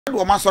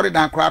wo ma sorry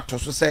dan kra to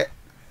so say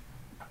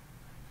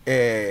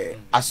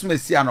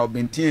asumasi ana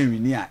obenten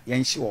wini a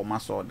yenhye wo ma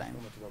so dan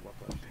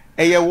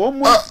eye wo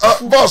mu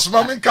boss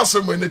ma me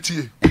kasa mo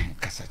enetie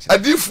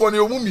adifo ne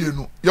omu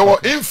mienu ye wo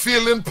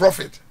infilling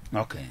prophet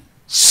okay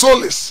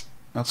solace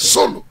okay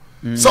solo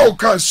so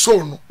kan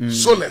soul no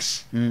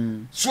soulless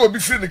so obi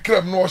free the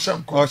crab no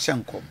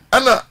oshankom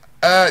ana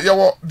ye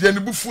wo de ne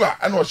bufu a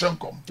ana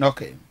oshankom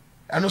okay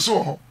ano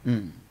so ho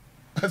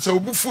so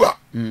bufu a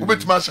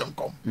obetima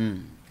oshankom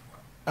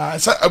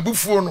sa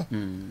abufu no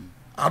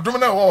adom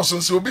na wo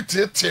so so obi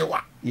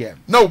tietewa yeah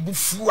na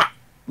obufu a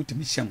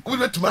utimi shankom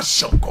obetima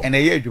shankom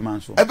ene ye adwuma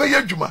nso ebe ye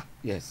adwuma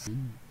yes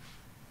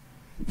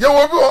ye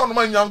wo bi ho no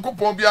ma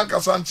nyankopon bi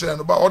ankasa nche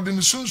no ba ode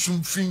ne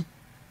sunsum fin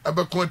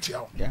abekon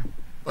tia yeah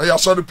ya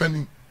sorry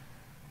penny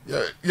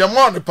ya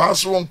mo ne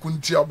pass won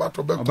kunti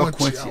abato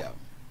bekon tia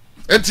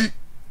enti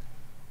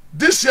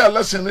this year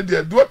lesson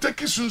there do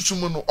take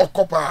sunsum no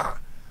okopa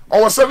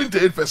or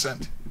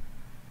 78%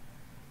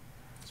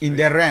 in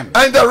the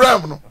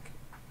realm no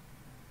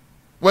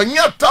when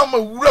you time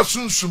wura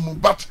sunsum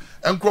but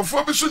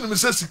enkrofo bi so nim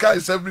say sika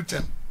is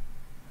everything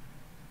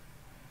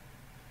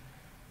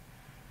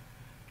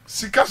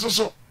sika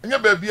so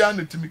nya ba bia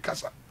na timi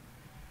kasa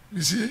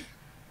you see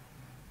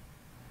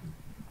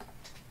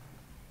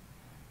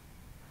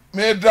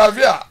me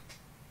drive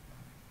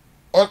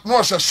or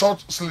no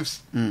short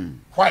sleeves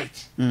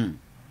white me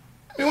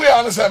we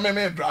understand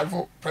me drive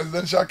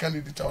presidential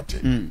candidate out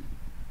me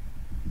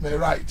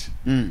right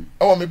I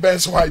want me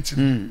Benz white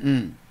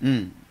me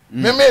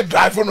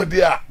drive no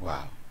there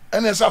wow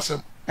and it's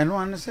awesome and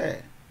one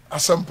say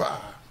asampa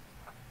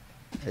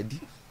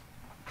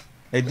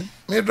Eddie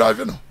me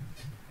drive no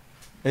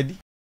Eddie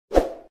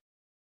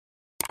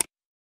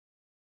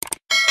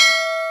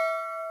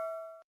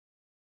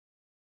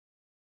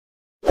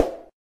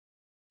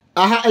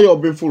aha ayo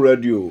Beautiful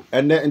Radio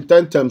and in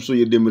 10 times so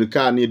ye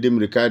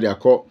demirika de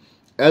akọ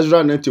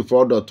Ezra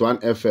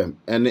 94.1 FM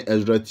and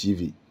Ezra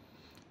TV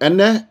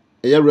and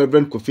ye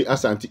Reverend Kofi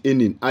Asante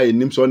Enin I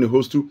nim so ne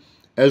host to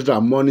Ezra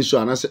morning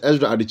show and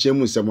Ezra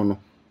adechemu nsemo no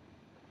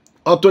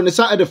oto ne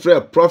sa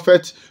edefre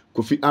prophet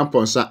Kofi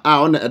Amponsa a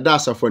on eda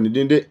asafo ne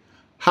dinde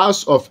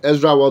House of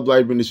Ezra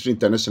Worldwide Ministry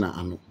International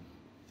ano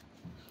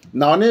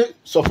na one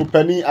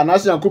sofopani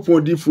anase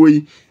yankopon difo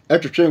yi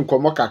etwetwe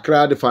nkomo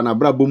kakra de fa na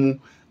brabomu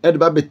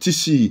edba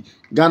betisi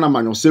Ghana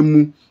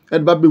manyosemu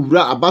edba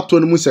bewura abato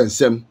no mu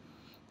sensem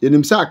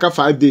yenim sa aka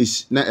 5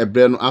 days na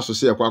ebre no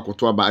asose yakwa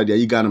akoto aba ade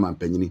yi Ghana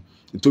mampanyini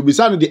to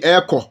bisa no de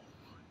airco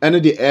ene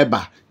de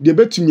airba de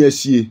betumi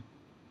asie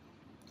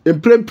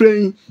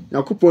emprempren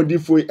yakopon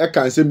difo yi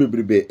eka nsem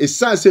bebrebe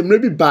esan sem na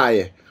bi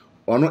baaye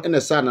ono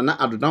ene sa na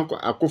adodanko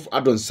akof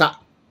adonsa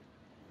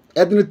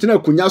edne tena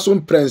kunya so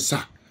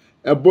mprensa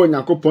ebo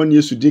yakopon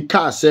Yesu di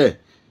ka se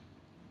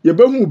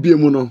yebehu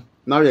biemu no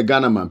na ye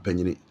Ghana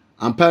mampanyini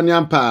ampa ni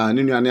ampa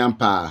ni nuane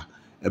ampa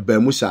eba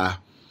musa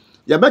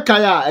yabeka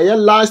ya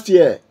last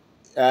year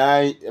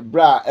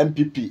bra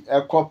MPP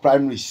ekọ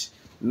primaries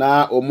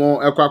na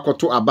omo ekọ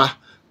akoto aba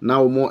na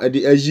omo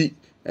edi ayi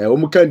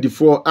omo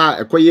kandifo a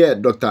ekoye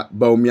Dr.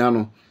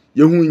 Baumiano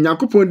yehu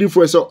Nyankopon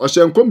difo so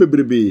ohyenkom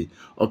bebrebe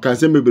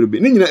okanse bebrebe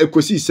ni nyina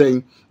ekosi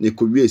sen na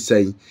ekowie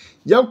sen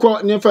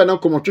yakọ ni fa na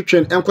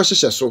komotwetwen enko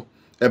hyehye so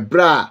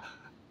bra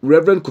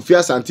Reverend Kofi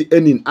Asante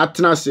Enin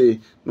atenase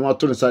no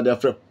wato ne sade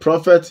afre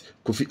prophet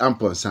Kofi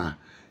Amponsa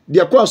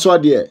de kwa so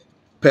de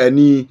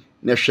pani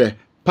ne hwe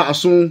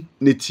pason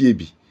ne tie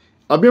bi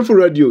Beautiful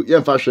Radio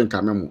ye fa hwe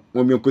nkamemo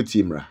mo mi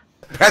nkoti mra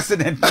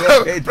president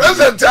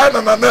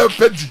ana na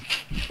pedi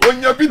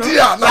onya bidi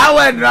a na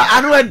wendra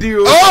anu adi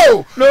o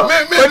oh no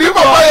me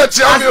papa ya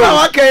tia mi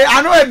o okay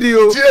anu adi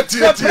o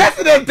tie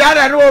president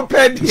ana no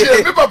pedi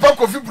me papa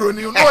Kofi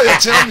Broni no ya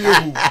tia mi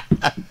o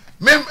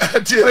mem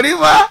tie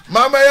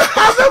mama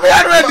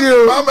ya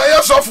radio mama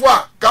ya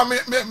sofwa ka me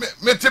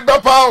te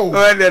bapa o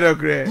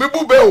me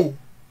bube o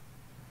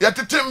ya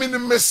tete mi ni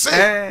me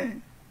se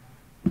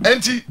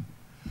enti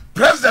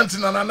president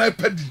na na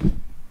pedi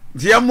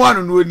dia mo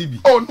anu no oni bi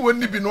oh no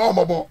oni bi no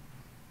omobo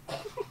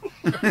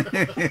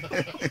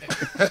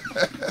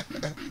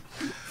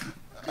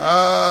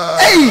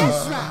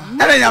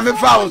ana ya me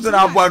fa o so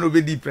na abo anu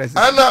be di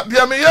president ana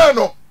dia me ya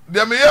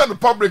no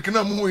public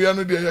na mu ya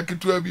no dia ya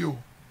ketu abi o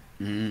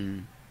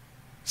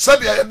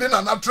said ya de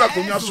na natural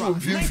konya so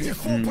mfimfi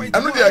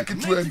anu de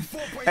akitu abi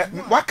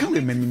waka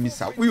we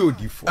misa we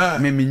odifo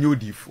me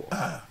nyodifo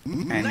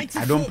and I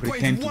don't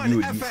pretend to be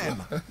odifo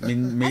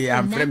me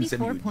am frame say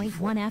mo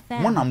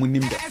na mo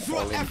nim de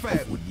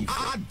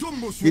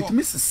odifo it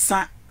miss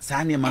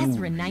sa ne man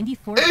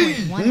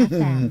 94.1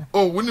 FM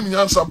oh wonim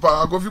nyansa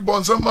pa Kofi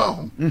bonsama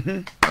ho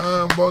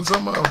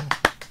bonsama ho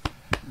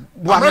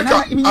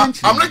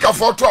America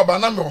for to aba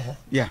na me ho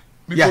yeah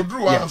because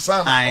Drew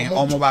answer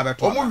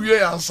omo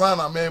wie answer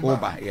na me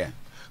ba yeah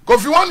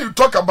Kofi when you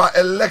talk about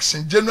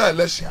election general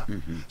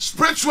election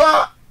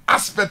spiritual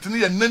aspect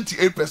near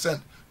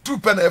 98% 2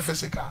 pen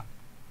FSK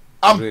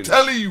I'm really?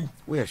 Telling you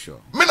we are sure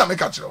me na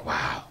make it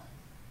wow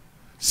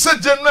say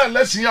general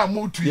election ya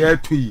mo tu yeah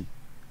tu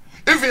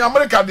if in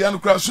America they are no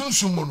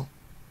sunsun mo no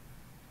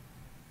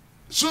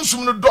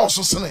sunsum no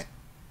dɔɔso sene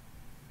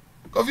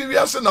kofi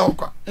wiase na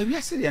okwa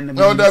wiase de na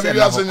no da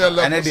wiase ne level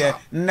and there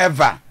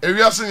never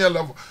wiase ne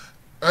level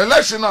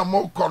election na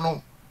mo kɔ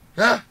no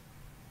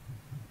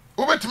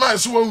obetima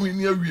so won win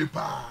awie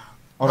pa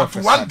but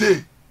one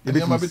day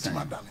nyama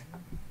betima dane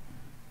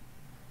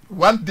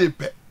one day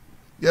pe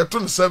ye to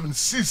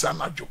 7-6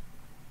 anajo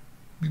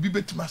bibi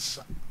betima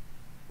sa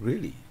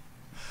really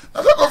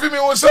na so kofi mi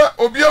won say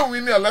obi a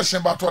win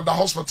election but the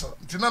hospital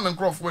ntina na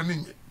nkrofo ani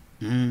nye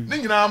ni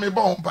nyina me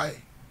bo ho pai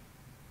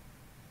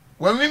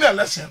when win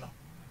election no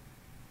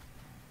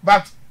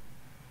but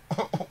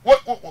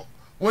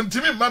when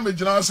timi ma me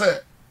gina say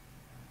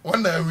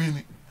when na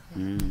win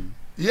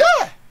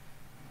yeah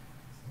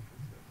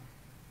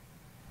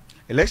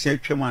election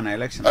twem na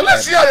election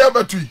ya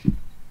batui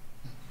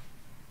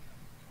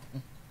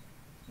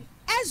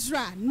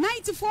Ezra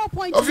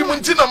 94.1 of you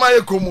ntina ma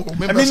ye komo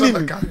me pesa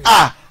na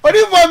ah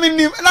odi for me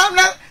nim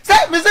na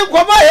say me say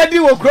kwoma ya di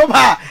wo krom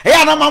ha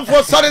ya na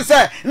manfo sorry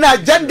say na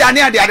agenda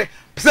ne ade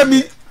say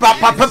me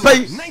papa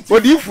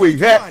odi fu he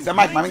say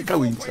my man ka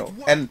we so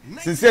and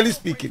sincerely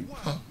speaking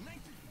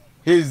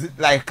he's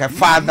like a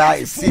father,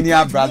 a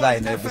senior brother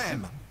and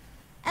everything.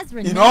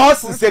 In all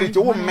sincerity,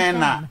 woman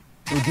na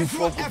he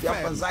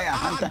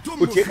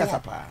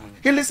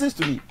listens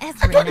to me. I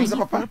told him,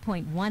 Papa,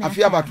 I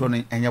fear about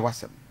running and you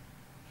was.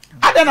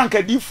 I don't know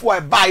if I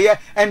buy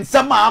and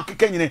somehow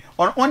can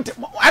on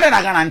I don't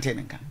know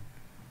antenna.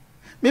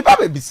 Me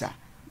Baba Bisa.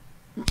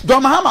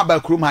 Don't Mahama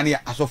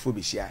Bakrumania as of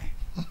Fubishai.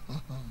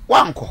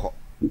 One coho.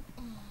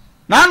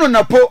 Nano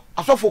Napo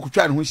as of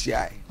Fukuchan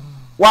Hushai.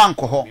 One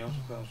coho.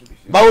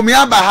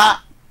 Baumia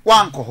Baha,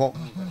 one coho.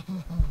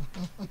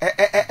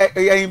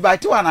 I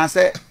invite one and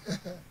say,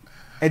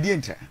 I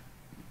didn't.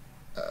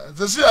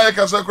 The see, I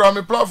can say,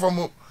 Grammy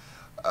platform,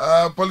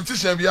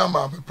 politician be a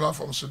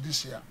platform, so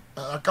this year.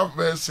 I can't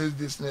very say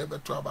this neighbor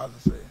to about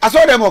the say. I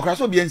saw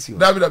Democrats, obedience.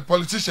 David, a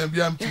politician be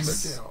a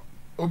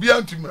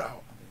Obian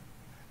Timrao.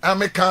 I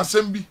make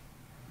can't be.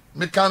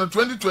 Make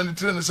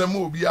 2023 and say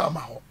more be a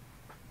maho.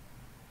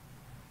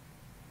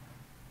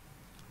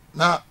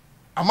 Now,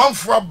 a month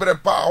for a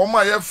brepa, all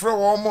my efro,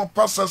 all more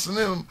pastors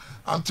name,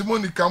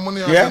 antimony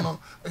camoni,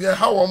 yeah,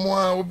 how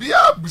more be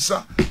a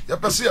bisa, ya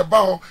pesi a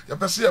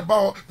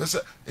bow,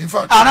 in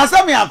fact, and I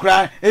saw me a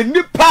cry, a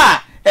new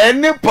pa,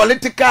 any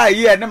political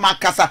year, no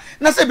macassa,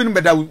 nothing been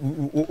better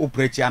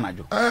operate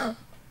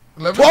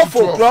 12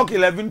 o'clock,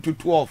 11 to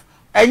 12,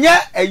 and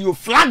yet you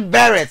flag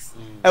bearers,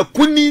 a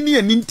kunini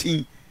and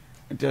ninting.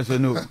 It was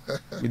no,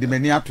 with the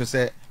many up to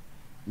say,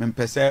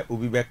 Mempese will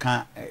be back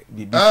for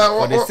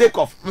the sake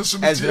of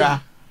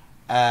Ezra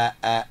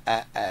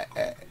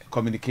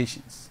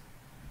communications.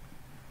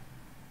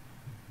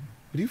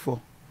 Before.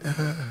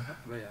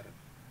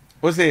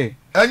 What's it?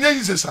 And yeah,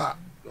 you say, sir.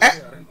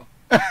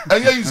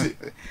 And yeah, you say,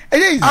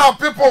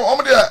 people,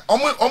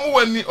 and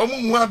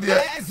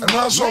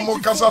one saw more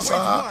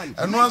Casasa,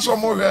 and one saw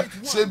more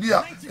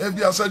Sabia,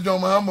 Ebia said John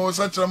Mahamo,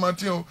 such a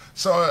Mateo,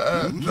 so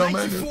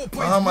Germany,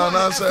 Mahama,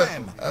 and said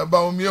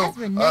Baumio,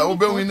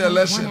 obeying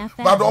election,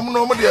 but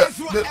nobody,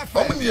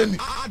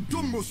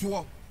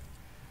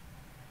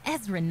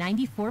 Ezra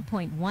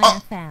 94.1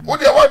 FM. What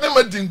do you want them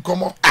to do?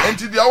 Come on, and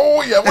to the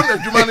oh, yeah, when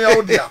the money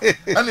out there,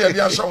 and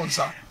the other shown,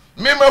 sir.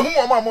 Me, who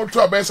am I more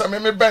to a best? I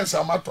may Ben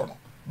Samatono.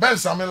 Ben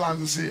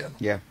Samelan is here.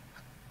 Yeah.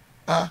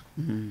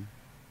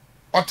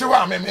 Or to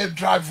I may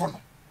drive on.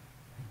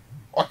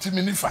 Or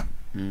Timinifa.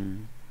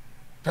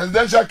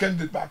 Presidential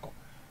candidate back.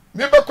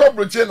 Maybe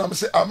corporate chain, I'm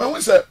saying, I mean, we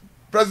say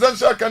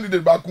presidential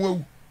candidate back.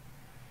 Oh,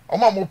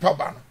 my more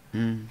pabana.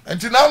 And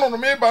to now on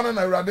me, banner,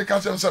 I radical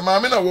say,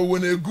 Mamma,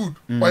 when a good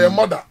by your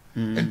mother,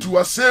 and to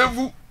a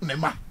save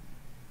Nema.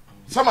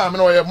 Some I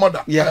mean, your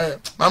mother. Yeah.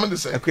 Mamma, they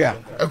say, a queer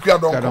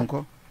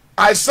don't.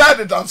 I said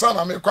it and son,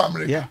 I may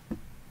come. Yeah.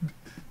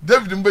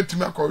 David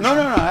Mbetima. No.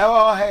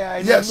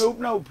 Yes.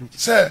 No.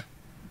 Sir,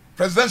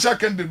 presidential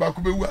candidate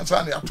Bakubu and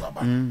Sani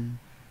Atwaba.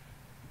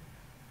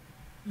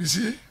 You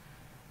see?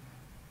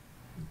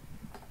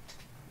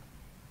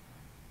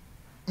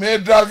 May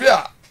drive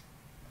here.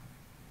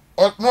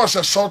 Or no,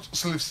 short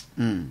sleeves.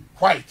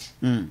 White.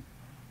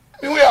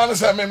 We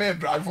understand may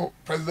drive for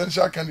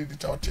presidential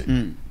candidate out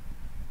here.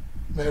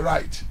 May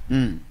right.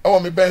 Oh,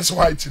 me Ben's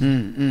white.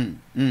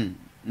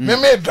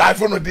 May drive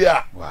for no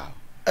dear. Wow.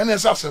 And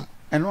it's awesome.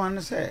 And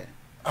one say,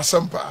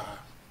 Asampa.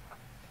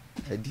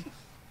 Eddie.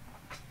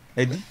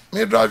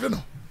 Me drive, you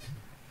know.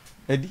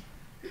 Eddie.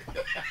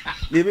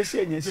 You be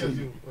saying yes.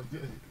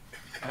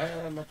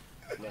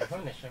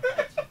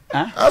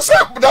 I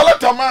said,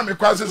 Dalata Mammy,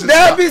 quasi.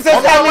 There be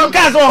some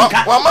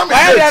Kazonka.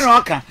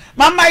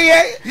 Mamma,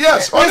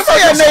 yes, only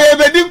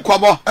I didn't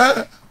come.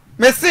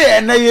 Messi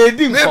and I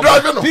didn't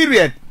drive,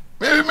 period.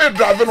 Maybe me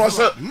driving was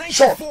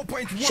short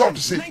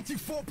to see.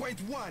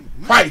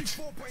 Fight.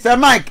 Sir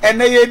Mike,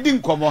 and they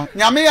didn't come on.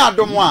 Yami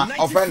Adomwa,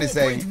 of any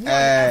saying,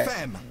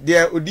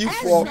 there would be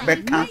for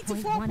Becca,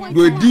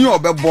 do deal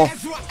of a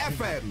boss,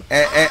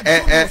 a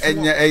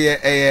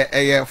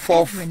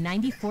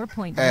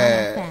 94.1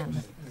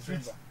 FM.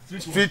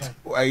 street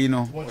you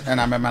know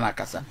and I'm a man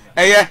kasa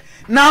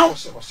now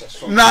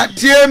na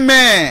tie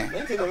me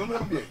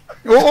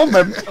oh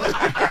mem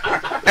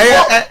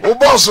o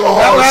boss we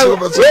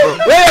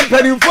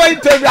penny for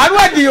interview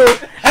anwadi o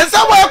and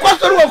somewhere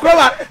question wo kro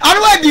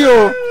anwadi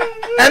o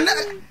and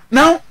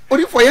now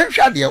ori for yen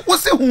hwa de wo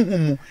se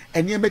hunhum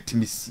ene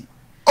ematimi si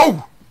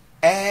oh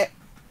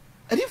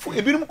eni for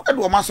ebinum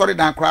kwado ma sorry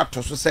dan kra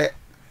to so se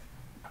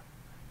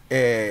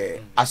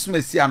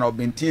asumesi ana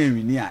obenten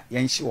anwini a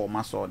yen hye wo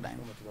ma so dan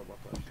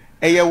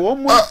eye wo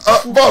mo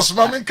boss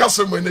ma men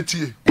kasa mo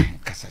enetie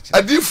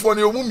adifo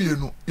ne omu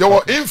mienu ye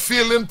wo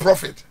infilling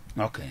prophet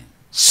okay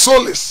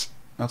solace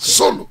okay.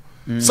 Solo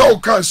so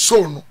kan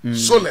so no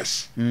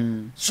solace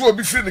so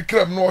obi free the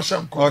crem no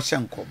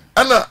oshenkom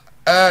ana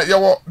ye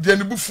wo de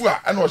ne bufu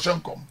a ana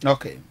oshenkom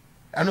okay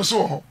ano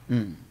so ho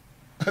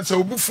so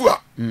obufu a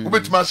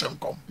obetima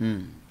oshenkom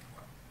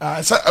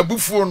sa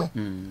abufu no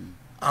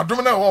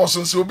adom na wo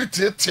so obi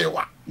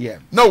tietewa yeah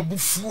na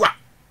obufu a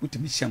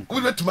utimi shenkom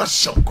obetima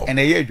shenkom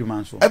ene ye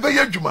adwuma so ebe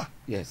ye adwuma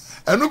yes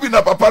enu bi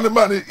na papa ne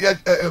man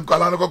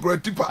nkwala no kokoro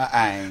tipa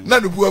na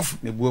ne buafu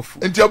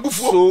enti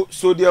abufu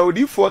so the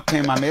odifo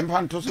kan ma me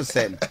mpanto so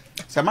say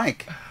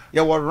Mike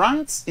there were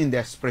ranks in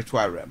the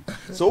spiritual realm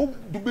so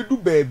du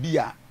baby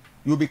a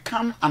you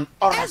become an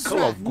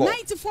oracle of God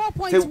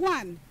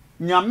 94.1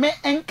 nyame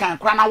enkan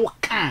kra na wo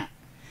kan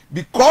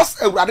because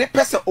awurade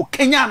pese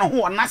okenya no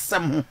ho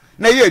onasem ho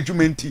na ye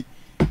adwuma nti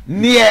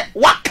ne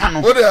waka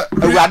no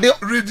awurade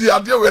read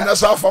ade we na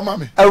sa for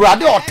mama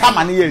awurade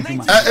otama ne ye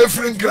adwuma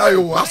efrin cry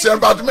o ase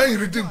about me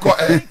reading ko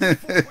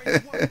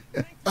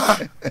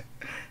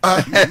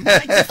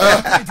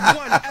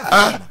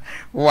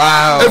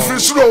wow efrin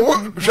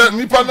suro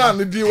nipa na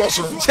ne di wo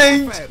so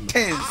change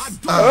tense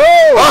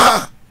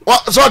oh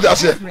so dia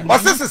say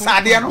wase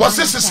sade no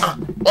wase sesa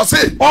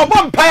wase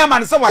obo mpaya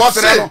man se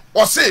wasere no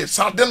wase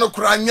sade no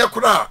kura anya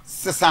kura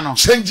sesa no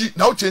change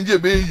na o change e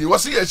be yi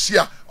wase ya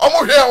hia omo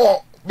hwe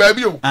wo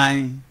baby o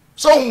ai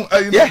so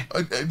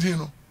you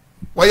know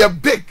why you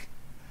big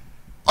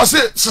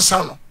wase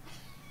sesa no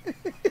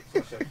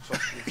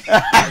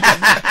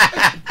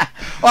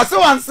wase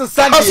wan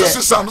sesa no wase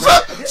sesa no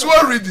so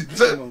already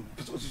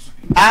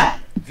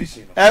vision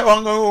vision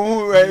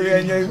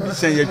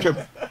ye twem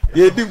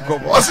ye di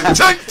nkomo wase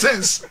change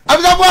things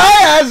abzabo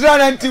Ezra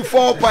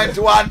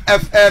 94.1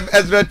 FM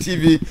Ezra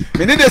TV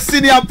me need the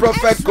senior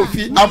prophet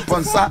Kofi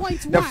Amponsa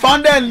the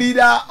founder and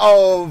leader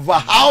of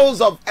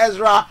House of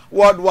Ezra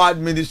Worldwide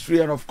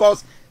Ministry and of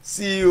course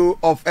CEO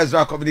of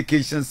Ezra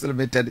Communications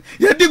Limited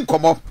ye di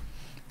nkomo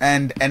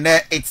and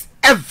it's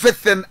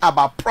everything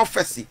about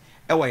prophecy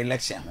our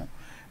election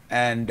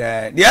and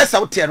yes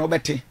out here no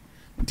beti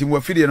timu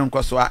afide no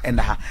nkoso a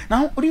enda ha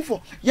now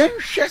orifo yen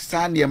hwe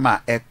sa ne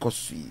ma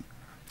ekoso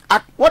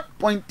at what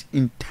point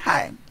in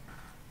time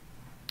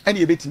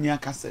any ebetimi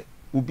aka se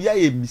obi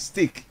aye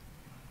mistake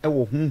e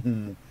wo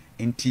hunhum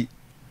enti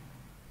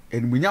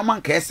enmunyama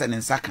nka ese ne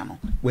nsaka no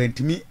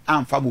wantimi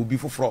amfa ma obi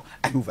foforo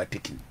and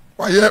overtaking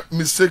why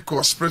mistake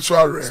or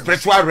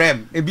spiritual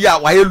realm e bia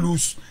why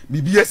lose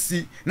bibia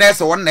si na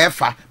ese won na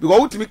efa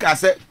because utimi ka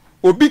se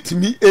obi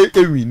timi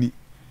ewini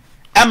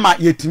Emma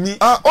yetimi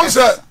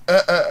also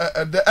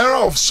the era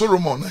of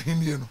Solomon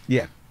hini no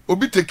yeah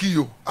obi teki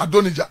yo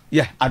Adonijah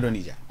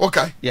Adonijah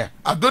okay yeah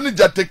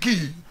Adonijah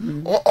teki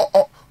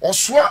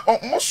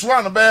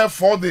oswa no be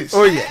 4 days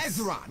oh yes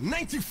Ezra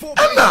 94.1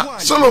 Anna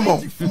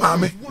Solomon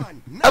mame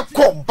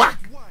ekọ back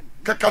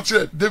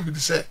kaka David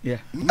say yeah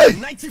hey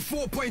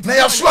 94.1 na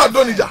yaso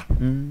Adonijah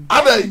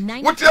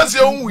adai what you say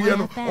on we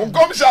no on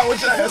come sha we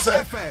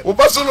say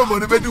oba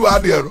Solomon be di wa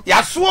de ro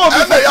yaso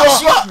na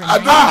yaso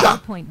Adonijah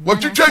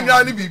wotwetwa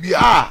nwa ni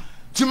bibia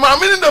ti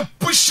mame ni na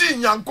pushi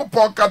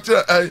nyankopon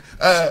kata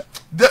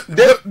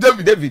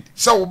David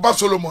say oba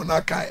Solomon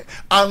na kai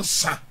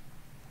answer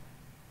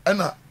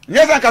ena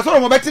yes anka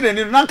Solomon beti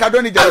ne na nka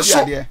Adonijah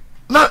dia de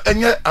na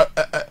enye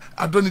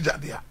Adonijah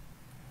dia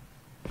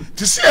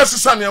ti see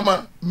asesa ne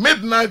ma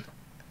midnight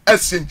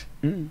exchange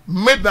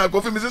midnight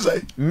go fi me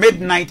say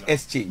midnight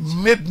exchange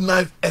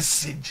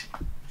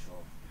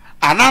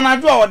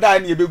ananadu a woda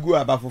ne ebegu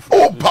aba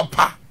foforo oh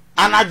papa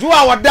anaju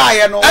a woda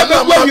ye no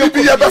ebegu bi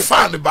ye be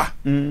fa ne ba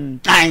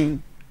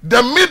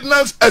the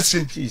midnight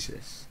exchange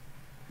Jesus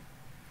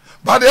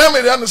but the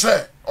American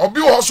say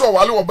obi wo so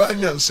wale wo ba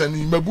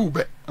nyansani mabu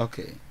be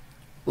okay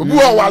obi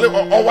wo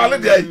wale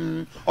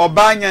dey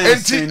oba nyansani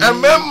enti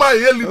emema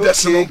ye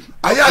leaders no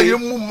aya ye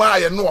mu ma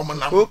ye no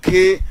omna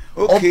okay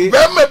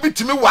obema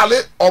bitimi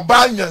wale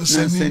oba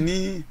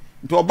nyansani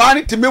nti oba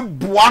ne timi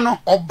boa no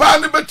oba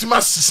ne betimi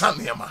asesa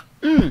ne ma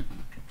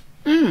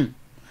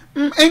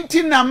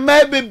enti na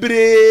ma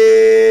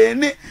bebre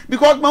ni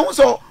because ma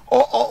so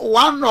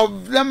one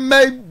of them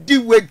may di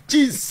with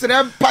cheese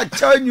rempa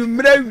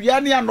chanyumre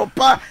wiane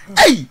anopa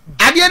ei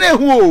ade na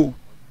hu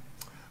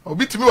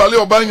obi timi wale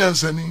oba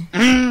nyansani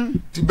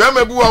ti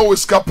bema bu wa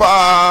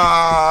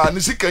skapa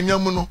ni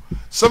sikanyam no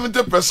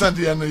 70%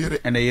 ye no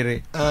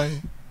yere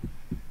ai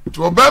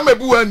to bema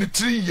bu wa ni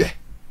 3 ye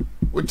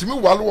otimi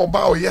wale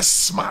oba o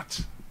yes smart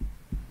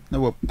na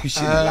we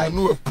pushing life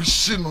no we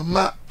pushing no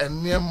na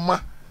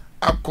enema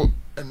akọ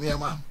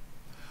enema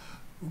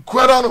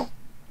kwara no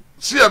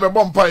si e be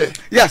bompa ye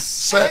yes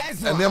se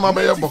enema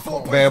be ye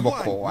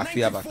boko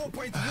afia ba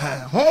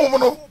ho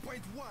no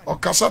o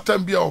kasata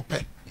mbia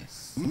ope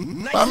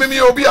ma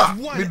me obi a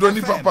me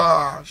doni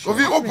papa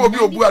obi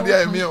obu ade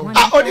ayemi o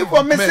odi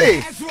for me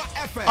say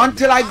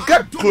until I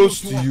get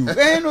close to you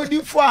then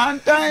odi for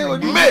antan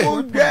odi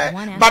for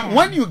but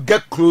when you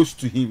get close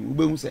to him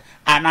we say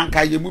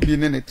ananka ye mu bi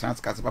ne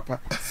transcast papa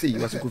say you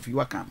was kofi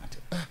waka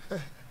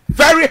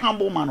very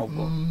humble man of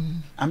God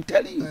I'm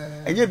telling you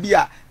enye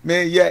bia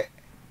me ye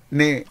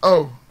ne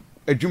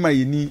adwuma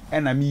yini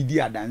na me di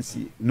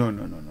adanse no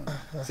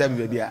say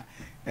be bia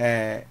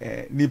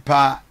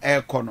nipa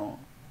ekono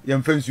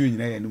yemfansu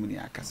nyina ya num ni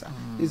akasa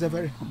he's a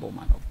very humble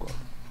man of God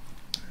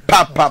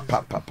papa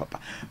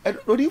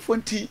odi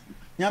fonti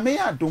nyame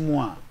ya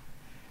adomu a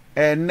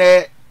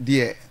ne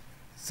de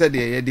se de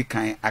ye di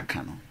kan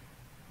aka no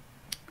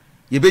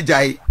ye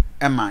bejai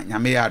ema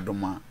nyame ya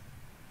adomu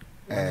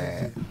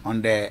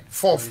on the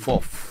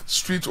 4th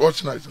street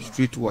watch night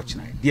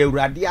the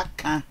urade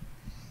aka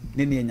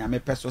ne ne nyame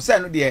peso se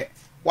no de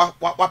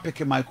wa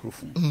pick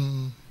microphone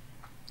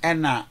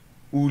ena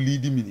who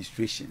lead the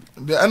administration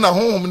the na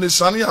home ni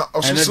sane a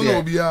ososo na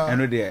obia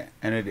eno de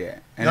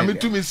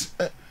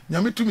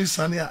nyame tumi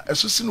sane a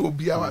esoso na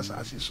obia wa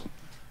asase so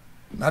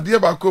na de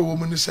ba ko wo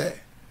mu ni say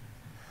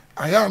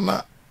aya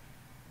na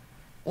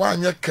wa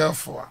anya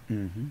careful a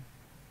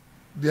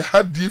the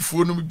had the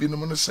phone no bi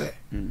no no say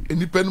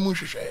enipa no mu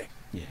hwehwe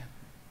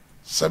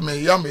say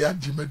me ya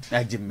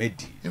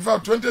jimedi in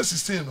fact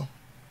 2016 no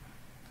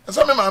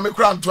esa me ma me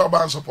kra nto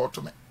aba support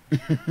me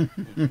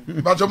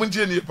but I'm not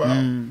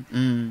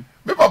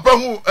me papa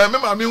who me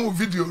mama who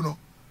video no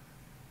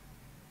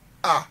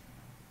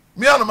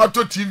me and my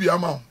TV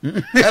ama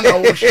and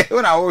I watch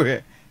when I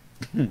watch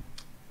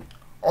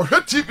or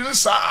TV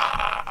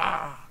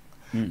sa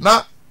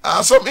na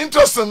some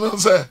interesting no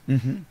say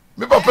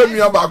me papa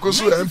nua ba ko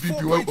so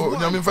MPP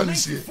nyame fa ni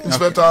sie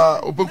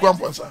inspector Opoku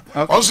Amposa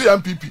also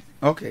MPP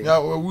okay yeah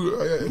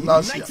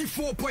last year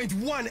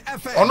 94.1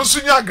 FM ono so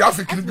nya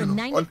graphic ni bi no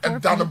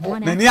danabo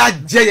na ni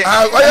agye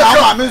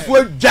ma me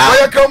so dwa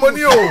oya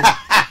kramoni o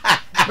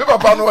me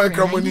papa no oya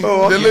kramoni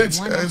the late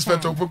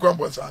inspector Opoku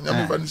Amposa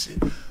nyame fa ni sie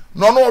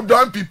no do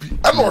MPP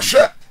and no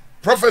hwe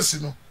prophecy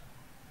no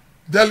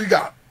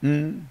delegate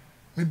me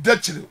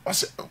dechire o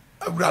se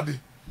awurade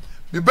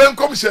me ben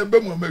kom se be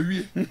mu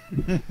mawie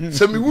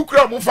se me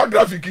wukura mo fa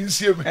graphic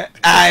nsie me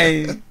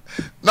ai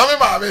na me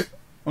ma me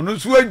ono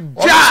so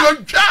dwa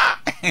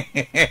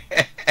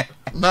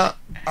na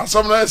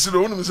asam na esi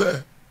do onu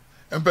se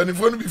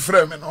empanifo no bi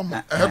frɛ me no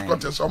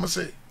headquarters o mo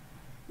se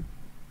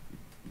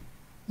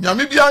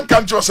nyame bia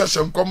nka ncho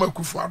se nkom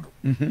akufuado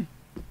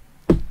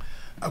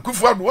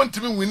akufuado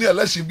wontimi wini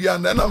election bia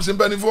na am se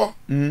empanifo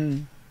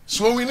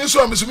so wini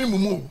so am se mi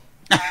mumu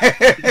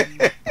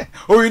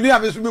o wini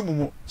am se mi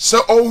mumu se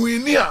o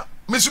wini a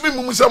me se mi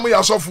mumu se mo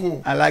ya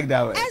sofo I like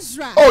that way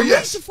Ezra, oh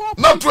yes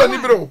not to any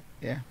bro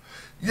yeah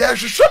yeah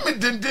show me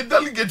the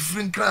delegate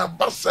free crowd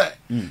basa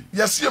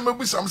yes you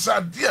me some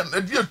say dia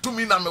to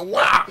me na me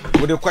wa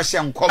with the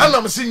question come and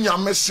am say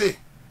nyame se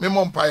me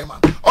mom pai man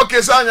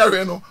okay say anya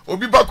we no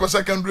obi back for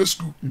secondary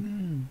school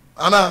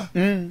ana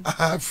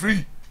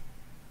free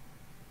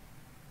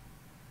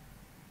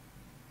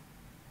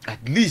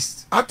at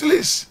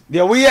least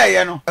there we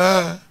are no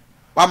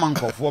wa man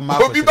kofo ma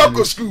obi back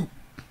for school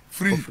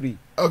free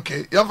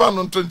okay ya va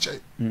no to nche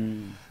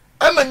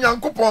ana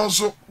nyankopon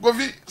so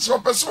govi so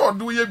person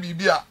do ye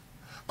bibia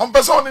on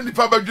person ni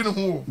nipa badwene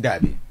ho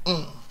dabi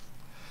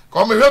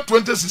come here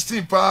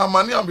 2016 pa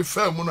mani am be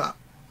fair mu na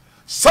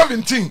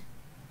 17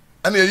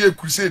 ana ye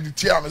crusade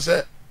ti am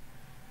say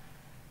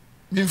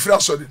mi mfira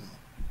so de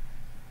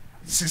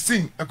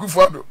 16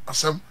 akufuado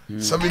asem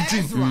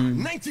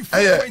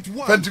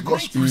 17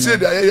 Pentecost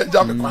crusade aye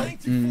jam kwai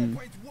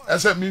I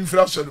said, "Me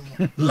free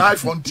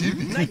live on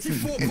TV." I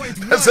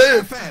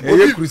say,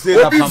 "Obi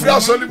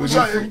free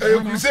solution,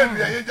 crusade.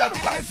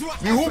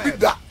 Me who be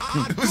that?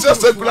 We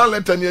just circular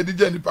letter near the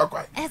journey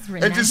parkway.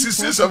 It is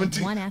 16,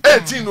 17,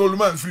 18 old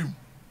man free.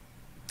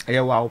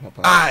 Yeah, wow,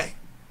 papa. Aye,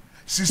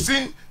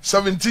 16,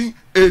 17,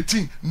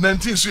 18,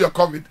 19. So you are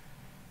COVID.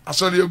 I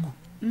saw you go.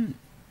 And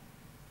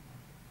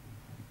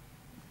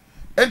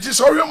it's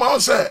sorry, man.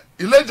 Say,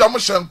 Elijah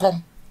must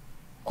come.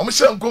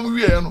 Omisha nkom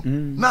wie no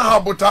na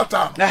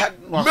habotata me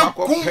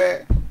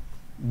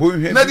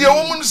na the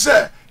woman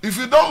say if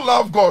you don't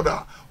love God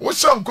wo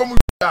sha nkom wie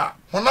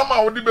honam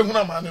a wo de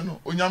behuna mane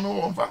no onyame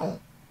wo mfa ho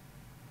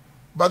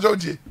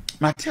bajoje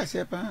matia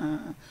se pa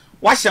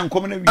wa sha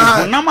nkom na wie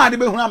honam a de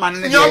behuna mane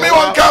ne nyame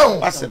won ka ho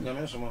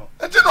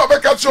enti no be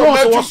ka cho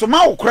na tu so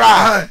ma wo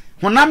kra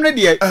honam ne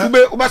de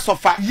ube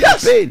sofa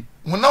pain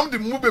honam de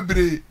mu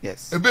bebre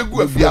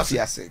ebegu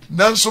afiase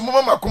nanso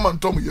mama makoma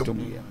ntom yem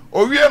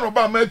owie no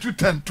ba Matthew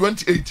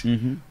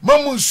 10:28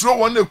 mamu nsuro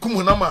won na kum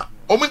honam a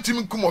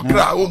omntimi kum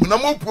okra o na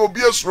mo pro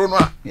bi esuro no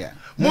a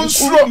mo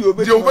nsuro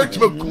de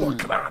obetima kum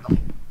okra no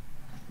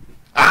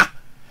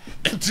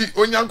enti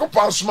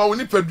onyankopon soma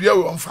woni padua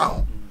wo mfa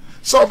ho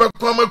so be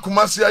kwama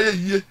kumasi aye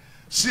yie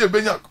si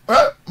ebenya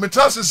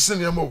metrase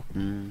sinemo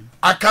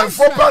I can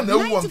for pa na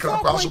wu nkra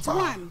kwa so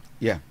pa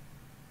yeah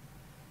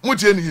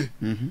mutie ni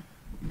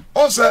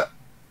on say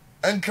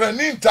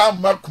enkrani nta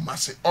ma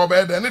kumasi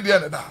obe de ne de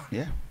ne da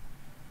yeah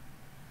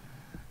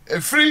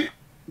a free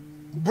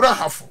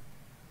brahafo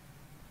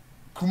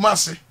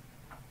kumasi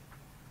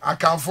I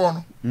can for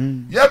no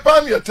ye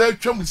pa me ta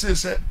twam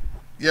say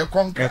ye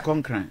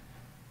concrete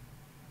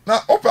na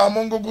opa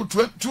amongo go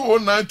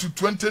 2009 to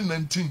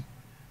 2019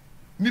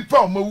 nipa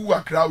o mawu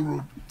Accra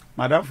road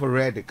madam for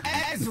red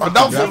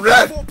madam for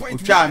red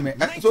ucha me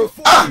so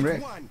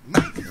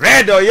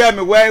red or yeah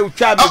me where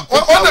ucha me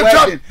on the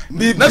trap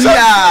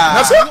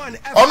nasa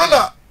ono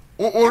na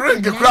o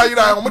ring kra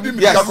yira o modi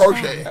mi ka ko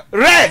hwe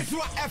red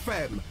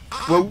FM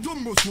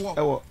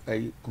ewo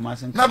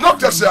kumasi na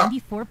doctor say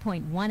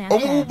 94.1 o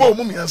mu bo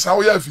mu miensa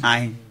o ya fi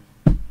ai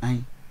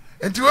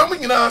enti we mu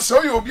nyina se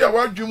o ye obi a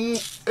wadwemu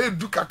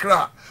edu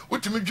kakra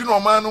wotimi dwene o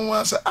man no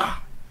wa say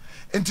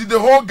enti the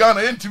whole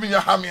Ghana entimi nya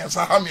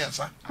hamiensa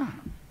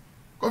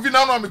kofi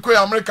na no amiko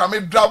ya America me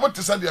drive what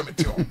say dia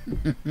meteo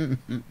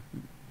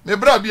me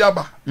bra bi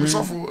aba me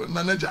sofo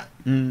na naja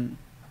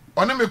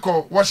oni me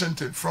ko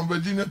Washington from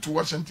Virginia to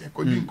Washington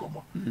ko din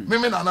komo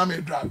me na me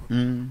drive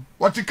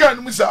what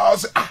can mu say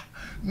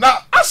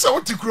na asa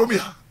what kromi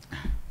ha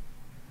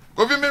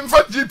kofi me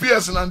mfa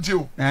GPS na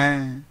ntio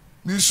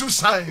me su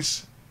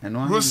science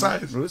road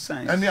science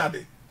any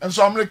ade and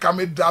so America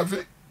me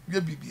drive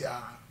ye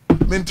bibia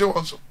me ntio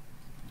won so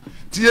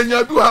ti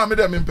enya du ha me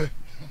de me mpe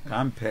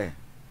kampe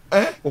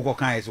oko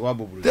kan is wa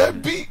boburu there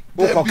be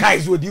oko kan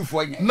is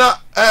odifo nya na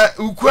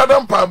ukuada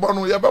mpa bo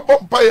no ye be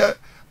bom pa ye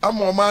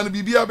amoma no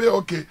bibia be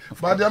okay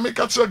but they make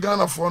catch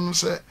Ghana for no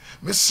say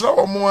me sra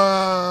omo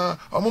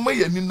ma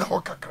ye ni na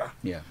ho kakra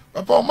yeah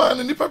papa o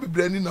man ni pa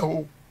bibra ni na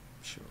ho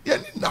sure ye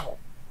ni na ho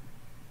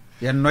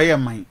ye no ye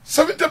man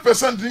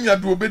 70% ni nya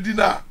do obedi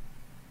na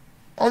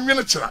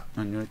onwene kira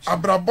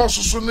abrabo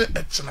soso ne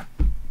ekira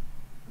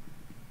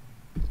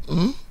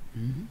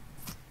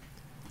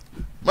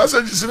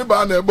message ni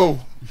ba na ebo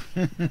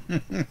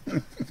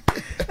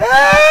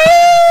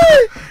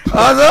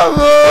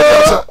Azamo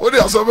what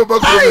is Azamo ba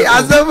ko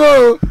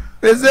Azamo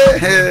they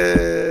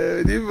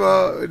say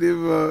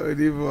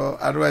divo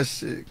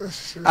Arwashi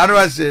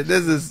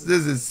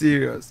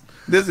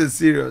this is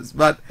serious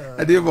but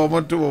divo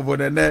moto bo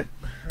ne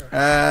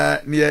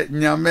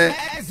nyame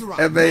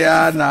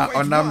ebeya na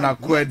onam na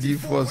ko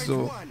adifo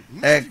so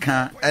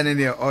eka ene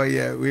ne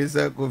oye we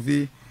say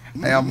Kofi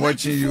I am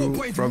watching you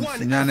from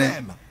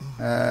Sinyane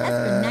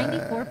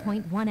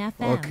 94.1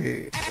 FM.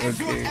 Okay.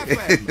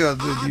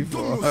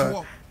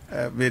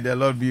 May the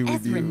Lord be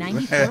with you.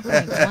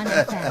 94.1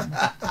 FM.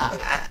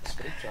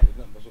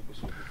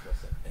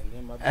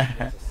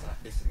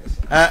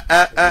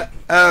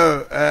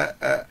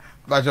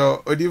 But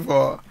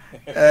Odifo,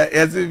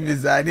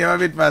 yes, I never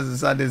met my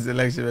Sunday's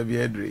election will be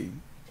a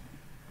dream.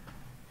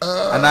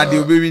 And I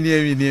do be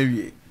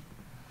near.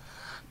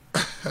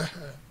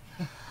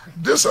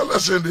 This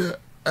election there,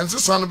 and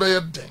this son be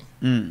a thing.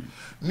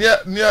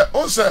 Near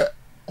also,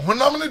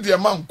 honam ne de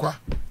man kwa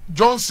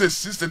John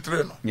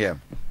 6:63 no. Yeah.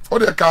 O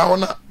de ka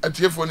hona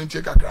atiefo ni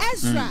tie kakra.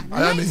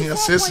 I am here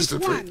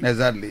 6:63.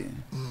 Exactly.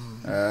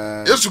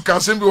 Yesu ka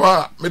sem bi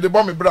ha me de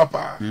bo me bra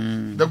pa.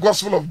 The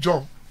Gospel of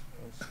John.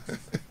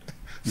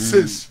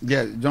 6.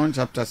 Yeah, John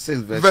chapter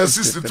 6 verse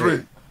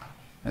 63.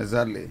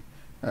 Exactly.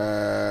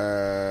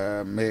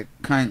 Me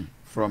kind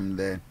from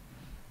the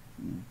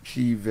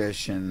P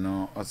version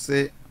no or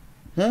say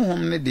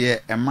honhom ne de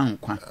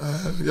emankwa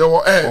ye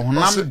wo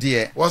honam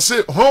de wo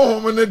se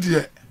honhom ne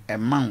de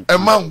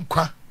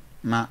emankwa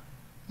na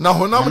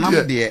honam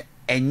de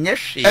enye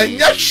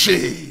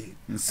hwe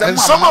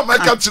nsama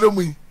maka kire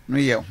mu no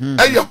ye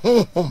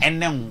honhom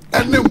ene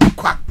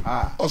nkwa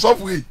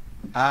osofu yi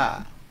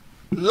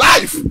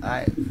life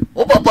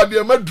o papa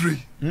de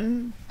madri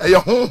eye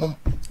honhom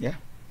yeah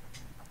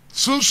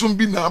sunsun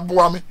bi na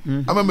aboa me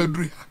ama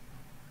madri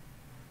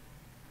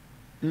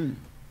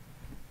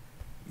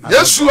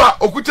Yesu a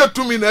okuta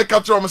tumi na eka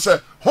tro me se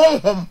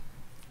honhom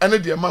ene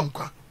de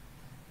mankwa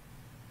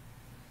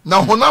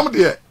na honam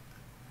de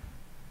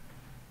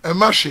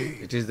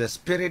emashi it is the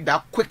spirit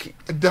that quick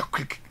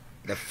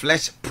the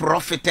flesh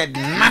profited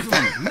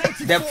nothing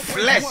the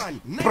flesh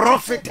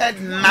profited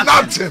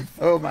nothing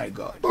oh my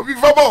God obi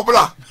faba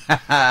obra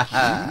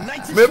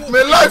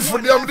me life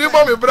for them dey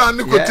ba me bra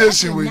ni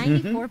quotation we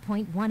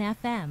 94.1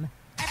 FM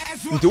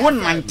the one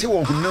 90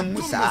 wo honam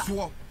musa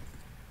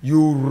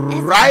you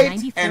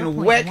write and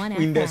work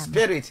in the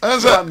spirit.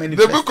 And so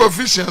the book of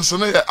Ephesians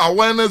is an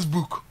awareness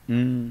book.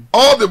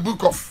 All the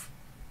book of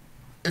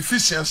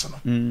Ephesians is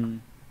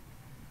an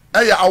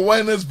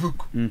awareness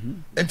book.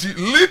 And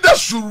leaders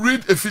should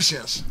read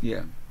Ephesians.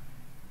 Yeah.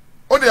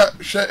 Oh, they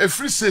share a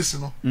free says,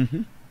 no.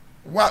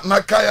 What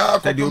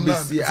Nakaya? That you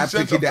see, I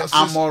pick the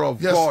armor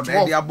of God.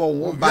 And they are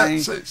born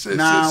by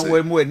now.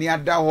 When we're near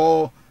that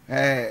whole,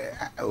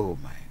 oh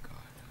my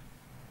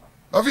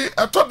God.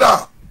 I thought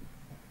that.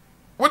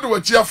 What do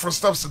we cheer for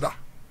steps da?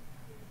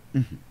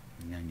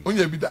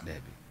 Unya bi da.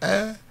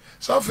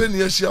 Safe ni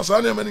ehia sa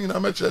na mani na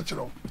me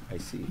chechero. I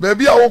see.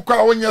 Baby a wo kwa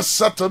wonye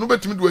settle no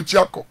betimi do achi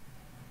akọ.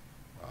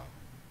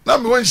 Na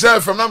me won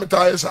share from na me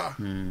tie sa.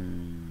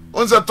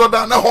 On se to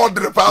da na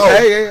hodre pa o.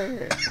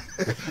 Hey.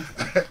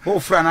 Ho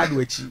fra na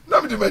do achi.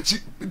 Na me di machi,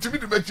 itimi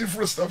di machi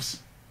full stuffs.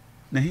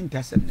 Na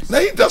hinta semnes. Na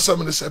he does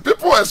something say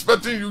people are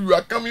expecting you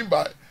are coming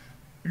by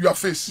your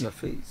face. Your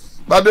face.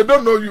 But they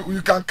don't know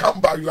you can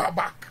come back, you are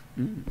back.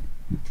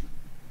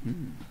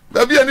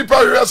 Baby any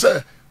power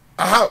say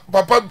aha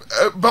papa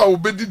ba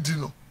obedi di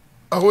no.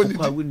 Aho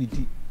ni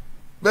di.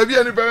 Baby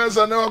any power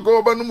say na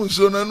go ba no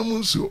munso na no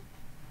munso.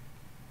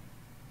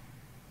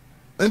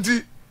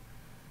 Enti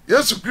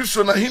Yesu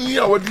Kristo na hini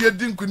a wodi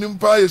adi nkunim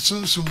pa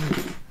yesunsum.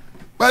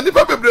 But the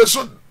people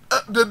so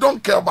they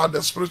don't care about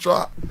the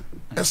spiritual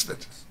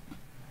aspect.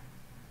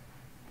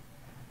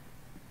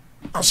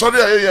 I'm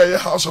sorry I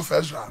house of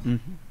Ezra.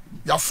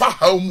 Ya fa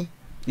haumu.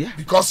 Yeah.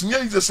 Because nye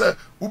is say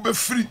ube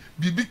free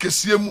bibi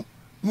kesie mu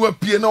no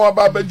apie na wa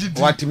ba bagidi.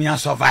 What me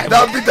survive.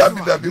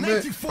 That be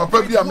me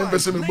papa bi a me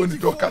bese me boni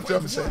do ka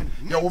tell me say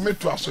ya wo me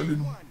to asole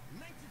nu.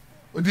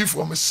 Odi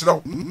for me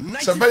sraw.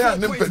 Se be ya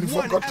ne mpani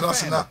for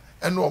contrast na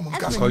eno om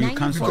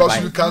nkasa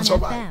because you can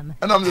survive.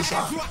 And I'm just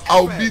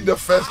I'll be the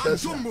first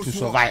person to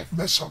survive.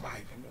 Best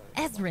survive.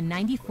 Ezra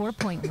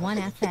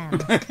 94.1 FM.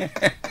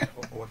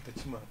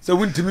 So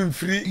when to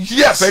free.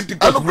 Yes.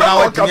 Pentecost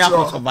now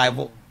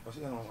survival.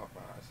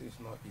 It's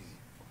not easy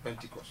for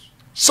Pentecost.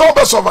 So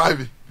be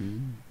survive.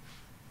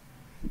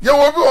 Ya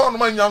wo bi on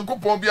man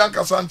Yankopon bi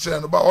ankasa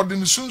nche no ba odi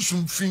ne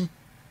sunsum fin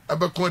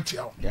abeko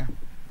atia. Yeah.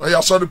 Ya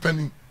so the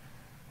penny.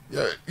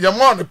 Ya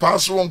mo on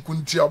pass won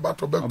kuntia ba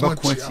to beko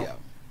atia.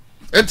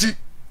 Enti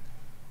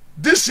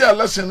this year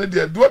lesson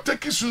there do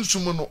take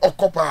sunsum no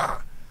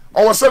okopa.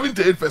 Our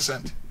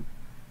 78%.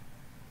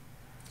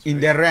 In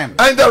the realm.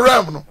 In the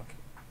realm no.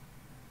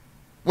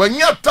 When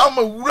you tell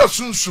me wura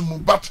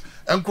sunsum but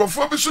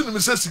enkrofo bi so ni me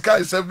say sika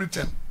is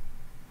everything.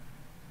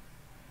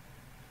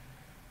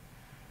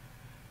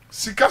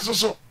 Sika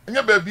so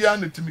nya baby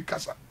an etimi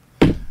kasa.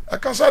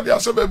 Akasa dia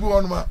so baby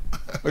won ma.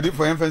 But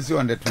for emphasis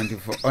on the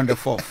 24th on the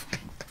 4th.